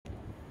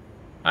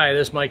Hi,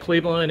 this is Mike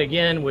Cleveland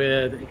again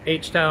with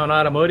H-Town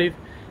Automotive.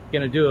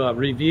 Going to do a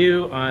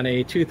review on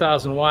a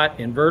 2,000 watt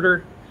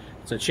inverter.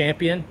 It's a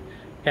Champion.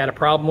 Had a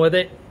problem with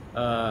it.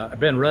 I've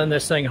been running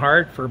this thing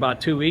hard for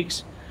about 2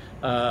 weeks.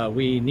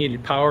 We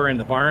needed power in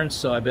the barn,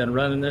 so I've been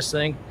running this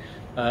thing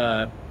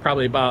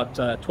probably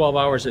about 12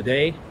 hours a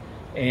day.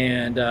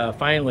 And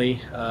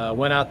finally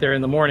went out there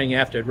in the morning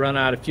after I'd run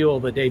out of fuel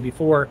the day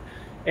before,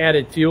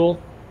 added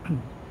fuel,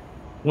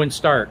 wouldn't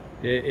start.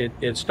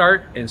 It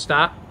start and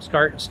stop,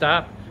 start and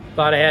stop.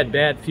 Thought I had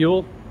bad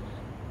fuel.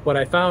 What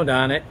I found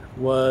on it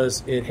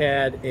was it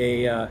had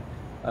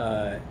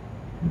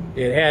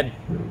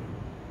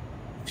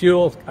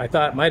fuel I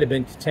thought might have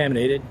been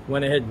contaminated.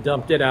 Went ahead and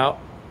dumped it out,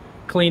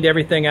 cleaned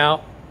everything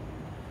out.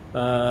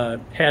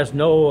 Has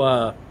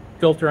no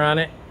filter on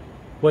it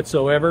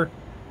whatsoever.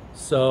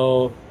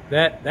 So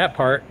that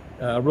part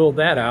ruled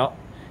that out.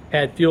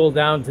 Had fuel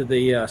down to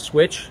the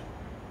switch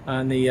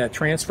on the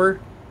transfer.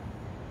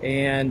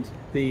 And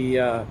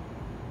the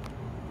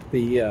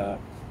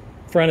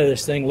front of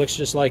this thing looks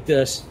just like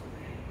this,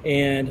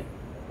 and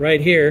right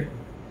here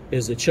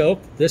is the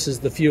choke. This is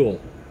the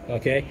fuel.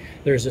 Okay,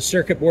 there's a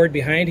circuit board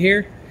behind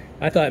here.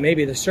 I thought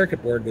maybe the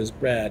circuit board was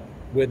bad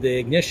with the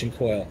ignition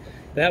coil.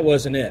 That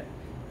wasn't it.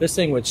 This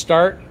thing would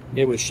start,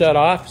 it would shut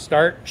off,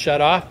 start,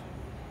 shut off,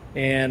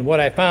 and what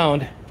I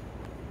found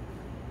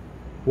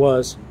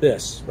was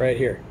this right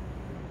here.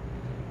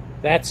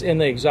 That's in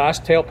the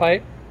exhaust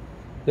tailpipe.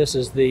 This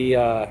is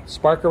the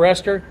spark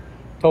arrestor,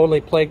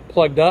 totally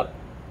plugged up,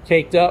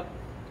 caked up.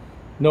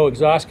 No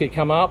exhaust could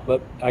come out,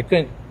 but I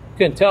couldn't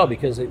tell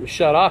because it was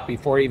shut off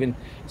before even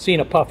seeing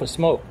a puff of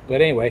smoke. But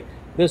anyway,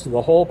 this is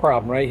the whole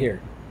problem right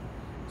here.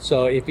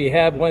 So if you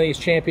have one of these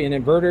Champion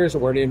inverters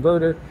or an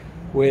inverter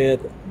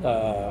with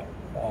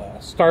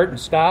start and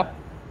stop,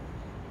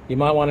 you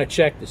might want to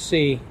check to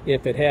see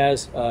if it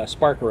has a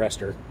spark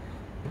arrestor.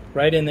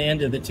 Right in the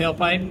end of the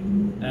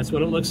tailpipe, that's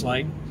what it looks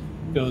like.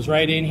 Goes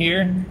right in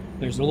here.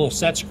 There's a little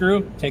set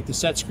screw. Take the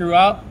set screw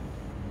out,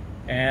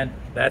 and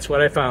that's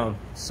what I found.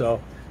 So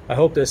I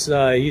hope this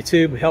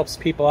YouTube helps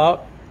people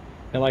out.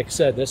 And like I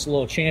said, this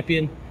little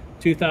Champion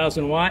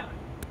 2,000 watt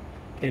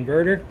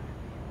inverter.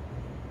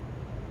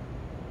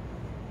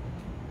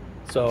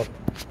 So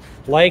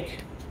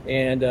like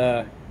and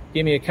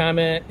give me a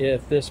comment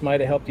if this might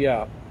have helped you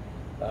out.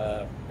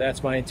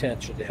 That's my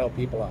intention, to help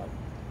people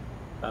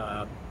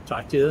out.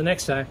 Talk to you the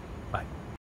next time.